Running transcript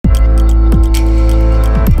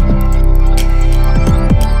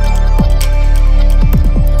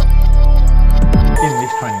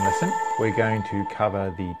we're going to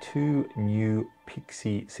cover the two new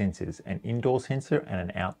PIXIE sensors, an indoor sensor and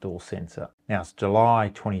an outdoor sensor. Now it's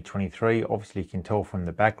July 2023, obviously you can tell from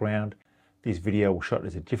the background. This video was shot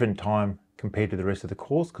at a different time compared to the rest of the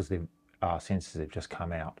course because the sensors have just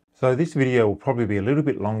come out. So this video will probably be a little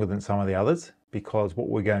bit longer than some of the others because what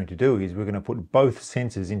we're going to do is we're going to put both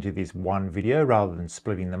sensors into this one video rather than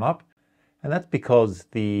splitting them up. And that's because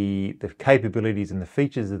the capabilities and the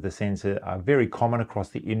features of the sensor are very common across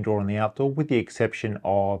the indoor and the outdoor, with the exception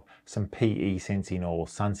of some PE sensing or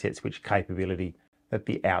sunset switch capability that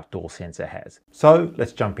the outdoor sensor has. So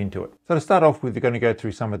let's jump into it. So to start off with, we're going to go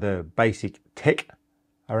through some of the basic tech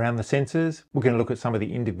around the sensors. We're going to look at some of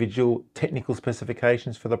the individual technical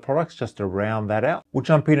specifications for the products just to round that out. We'll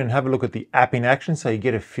jump in and have a look at the app in action so you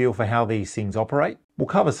get a feel for how these things operate. We'll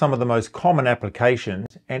cover some of the most common applications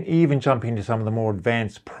and even jump into some of the more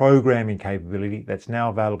advanced programming capability that's now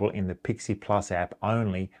available in the PIXIE Plus app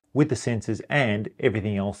only, with the sensors and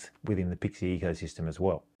everything else within the PIXIE ecosystem as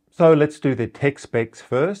well. So let's do the tech specs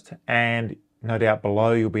first, and no doubt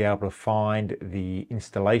below you'll be able to find the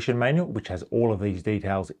installation manual which has all of these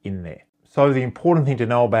details in there. So the important thing to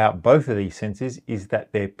know about both of these sensors is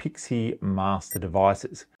that they're PIXIE master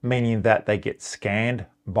devices, meaning that they get scanned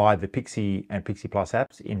by the PIXIE and PIXIE Plus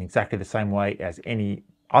apps in exactly the same way as any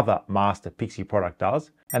other master PIXIE product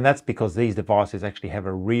does. And that's because these devices actually have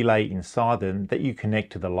a relay inside them that you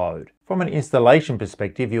connect to the load. From an installation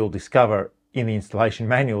perspective, you'll discover in the installation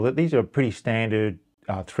manual that these are a pretty standard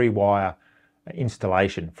 3-wire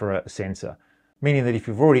installation for a sensor, meaning that if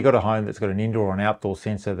you've already got a home that's got an indoor or an outdoor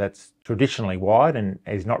sensor that's traditionally wired and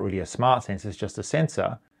is not really a smart sensor, it's just a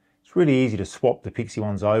sensor, it's really easy to swap the PIXIE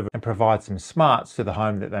ones over and provide some smarts to the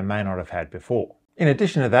home that they may not have had before. In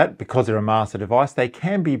addition to that, because they're a master device, they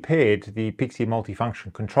can be paired to the PIXIE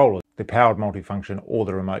multifunction controller, the powered multifunction or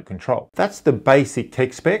the remote control. That's the basic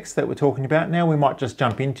tech specs that we're talking about. Now we might just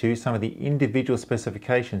jump into some of the individual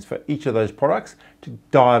specifications for each of those products to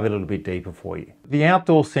dive a little bit deeper for you. The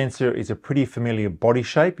outdoor sensor is a pretty familiar body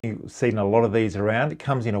shape. You've seen a lot of these around. It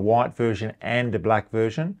comes in a white version and a black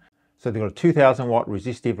version. So they've got a 2000 watt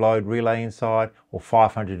resistive load relay inside, or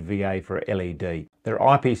 500 VA for LED. They're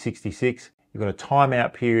IP66. You've got a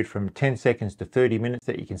timeout period from 10 seconds to 30 minutes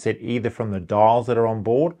that you can set either from the dials that are on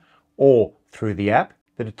board or through the app.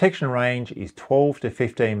 The detection range is 12 to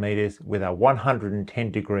 15 meters with a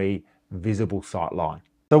 110 degree visible sight line.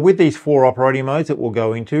 So with these 4 operating modes that we'll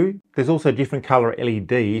go into, there's also different color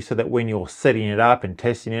LEDs so that when you're setting it up and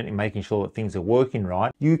testing it and making sure that things are working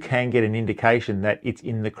right, you can get an indication that it's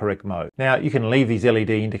in the correct mode. Now you can leave these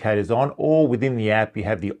LED indicators on, or within the app you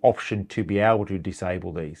have the option to be able to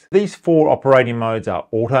disable these. These 4 operating modes are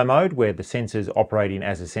auto mode, where the sensor's operating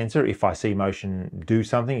as a sensor. If I see motion, do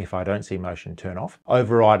something. If I don't see motion, turn off.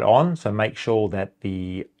 Override on, so make sure that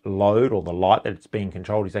the load or the light that it's being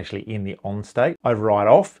controlled is actually in the on state. Override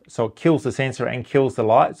off, so it kills the sensor and kills the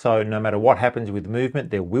light, so no matter what happens with movement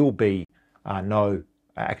there will be no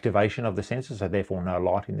activation of the sensor, so therefore no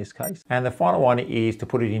light in this case. And the final one is to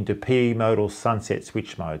put it into PE mode or sunset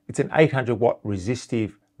switch mode. It's an 800 watt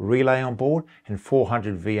resistive relay on board and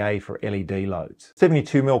 400 VA for LED loads.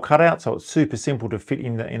 72mm cutout, so it's super simple to fit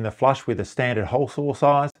in the flush with a standard hole saw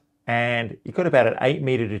size. And you've got about an 8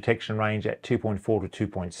 meter detection range at 2.4 to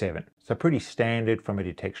 2.7. So pretty standard from a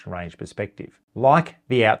detection range perspective. Like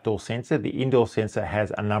the outdoor sensor, the indoor sensor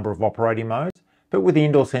has a number of operating modes, but with the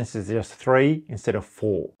indoor sensors, there's just 3 instead of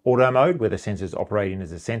 4. Auto mode, where the sensor is operating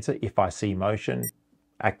as a sensor. If I see motion,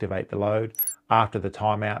 activate the load. After the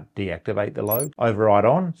timeout, deactivate the load. Override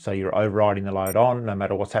on, so you're overriding the load on no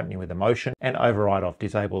matter what's happening with the motion. And override off,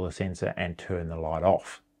 disable the sensor and turn the light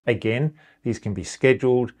off. Again, these can be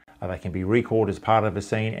scheduled. They can be recorded as part of a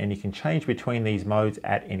scene, and you can change between these modes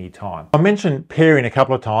at any time. I mentioned pairing a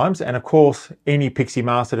couple of times, and of course any PIXIE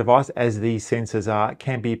master device, as these sensors are,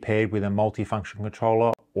 can be paired with a multifunction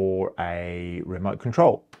controller or a remote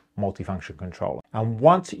control multifunction controller. And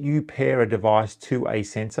once you pair a device to a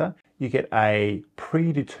sensor, you get a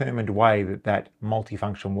predetermined way that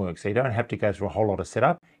multifunction works. So you don't have to go through a whole lot of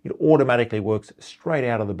setup. It automatically works straight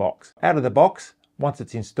out of the box. Out of the box, once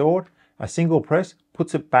it's installed, a single press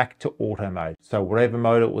puts it back to auto mode. So whatever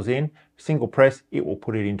mode it was in, single press, it will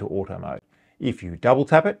put it into auto mode. If you double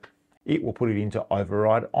tap it, it will put it into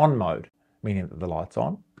override on mode, meaning that the light's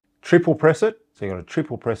on. Triple press it, so you've got a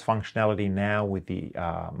triple press functionality now with the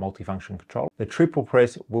multifunction control. The triple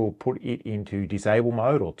press will put it into disable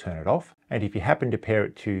mode or turn it off. And if you happen to pair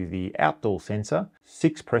it to the outdoor sensor,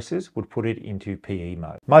 6 presses would put it into PE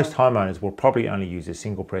mode. Most homeowners will probably only use a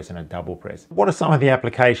single press and a double press. What are some of the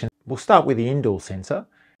applications? We'll start with the indoor sensor.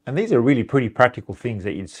 And these are really pretty practical things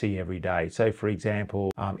that you'd see every day. So for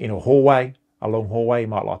example, in a hallway, a long hallway, you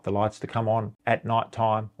might like the lights to come on at night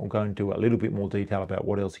time. We'll go into a little bit more detail about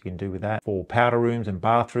what else you can do with that. For powder rooms and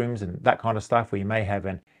bathrooms and that kind of stuff, where you may have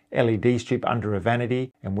an LED strip under a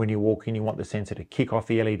vanity, and when you walk in you want the sensor to kick off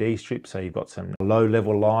the LED strip, so you've got some low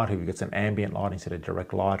level light, or you've got some ambient light instead of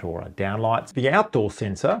direct light, or a downlights. The outdoor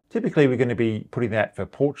sensor, typically we're going to be putting that for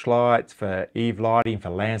porch lights, for eave lighting, for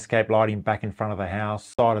landscape lighting back in front of the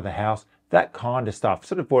house, side of the house, that kind of stuff,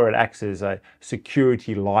 sort of where it acts as a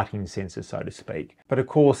security lighting sensor, so to speak. But of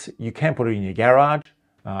course you can put it in your garage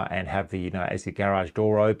and have the, as the garage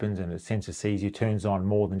door opens and the sensor sees you, turns on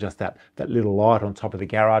more than just that little light on top of the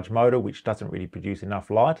garage motor, which doesn't really produce enough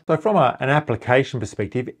light. So from an application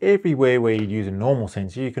perspective, everywhere where you use a normal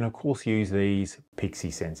sensor, you can of course use these PIXIE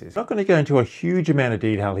sensors. I'm not going to go into a huge amount of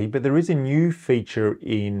detail here, but there is a new feature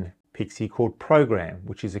in PIXIE called Program,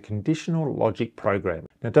 which is a conditional logic program.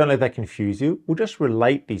 Now don't let that confuse you. We'll just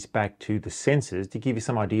relate these back to the sensors to give you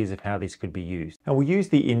some ideas of how this could be used. And we'll use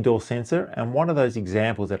the indoor sensor, and one of those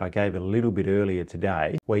examples that I gave a little bit earlier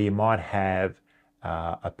today, where you might have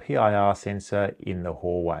a PIR sensor in the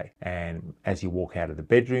hallway, and as you walk out of the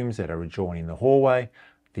bedrooms that are adjoining the hallway,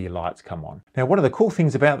 the lights come on. Now one of the cool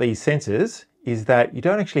things about these sensors is that you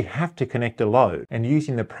don't actually have to connect a load, and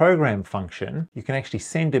using the program function you can actually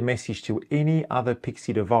send a message to any other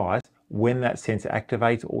PIXIE device when that sensor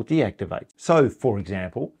activates or deactivates. So for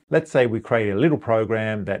example, let's say we create a little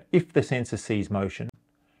program that if the sensor sees motion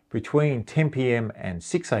between 10 p.m. and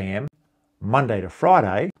 6 a.m. Monday to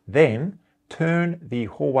Friday, then turn the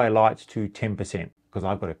hallway lights to 10%, because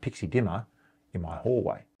I've got a PIXIE dimmer in my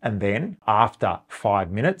hallway. And then after 5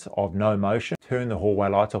 minutes of no motion, turn the hallway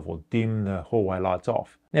lights off, or dim the hallway lights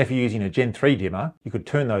off. Now if you're using a Gen 3 dimmer, you could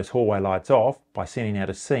turn those hallway lights off by sending out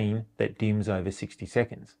a scene that dims over 60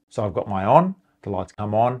 seconds. So I've got my on, the lights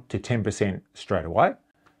come on to 10% straight away,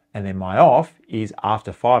 and then my off is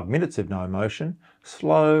after 5 minutes of no motion,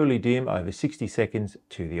 slowly dim over 60 seconds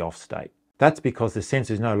to the off state. That's because the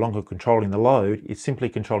sensor is no longer controlling the load, it's simply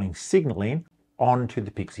controlling signaling onto the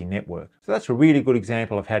PIXIE network. So that's a really good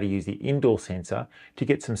example of how to use the indoor sensor to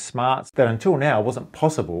get some smarts that until now wasn't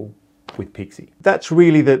possible with PIXIE. That's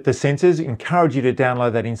really the sensors. Encourage you to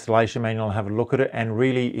download that installation manual and have a look at it. And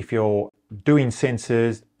really, if you're doing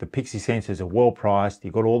sensors, the PIXIE sensors are well priced.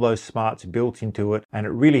 You've got all those smarts built into it, and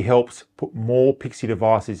it really helps put more PIXIE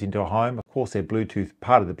devices into a home. Of course, they're Bluetooth,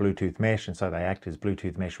 part of the Bluetooth mesh, and so they act as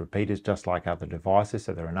Bluetooth mesh repeaters just like other devices.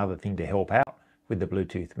 So they're another thing to help out with the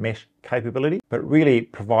Bluetooth mesh capability, but really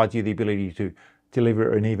it provides you the ability to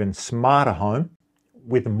deliver an even smarter home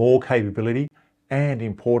with more capability, and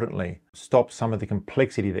importantly, stop some of the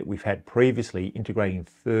complexity that we've had previously integrating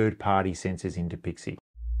third-party sensors into PIXIE.